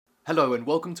Hello and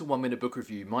welcome to 1 Minute Book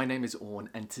Review. My name is Orn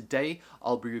and today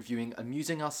I'll be reviewing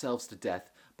Amusing Ourselves to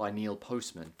Death by Neil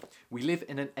Postman. We live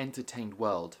in an entertained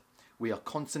world. We are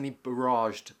constantly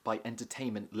barraged by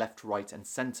entertainment left, right and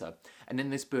centre. And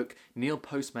in this book, Neil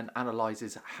Postman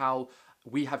analyses how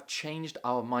we have changed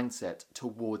our mindset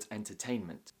towards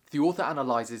entertainment. The author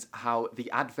analyses how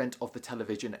the advent of the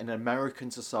television in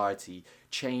American society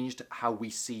changed how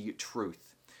we see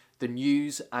truth. The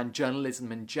news and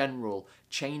journalism in general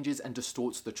changes and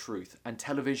distorts the truth, and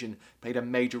television played a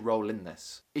major role in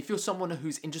this. If you're someone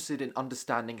who's interested in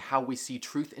understanding how we see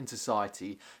truth in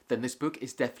society, then this book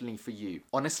is definitely for you.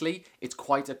 Honestly, it's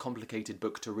quite a complicated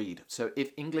book to read, so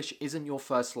if English isn't your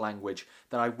first language,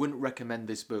 then I wouldn't recommend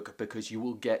this book because you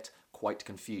will get quite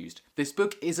confused. This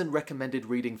book isn't recommended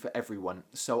reading for everyone,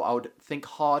 so I would think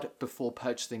hard before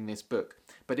purchasing this book.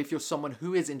 But if you're someone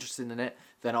who is interested in it,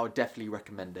 then I would definitely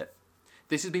recommend it.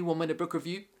 This has been 1 Minute Book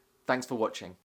Review. Thanks for watching.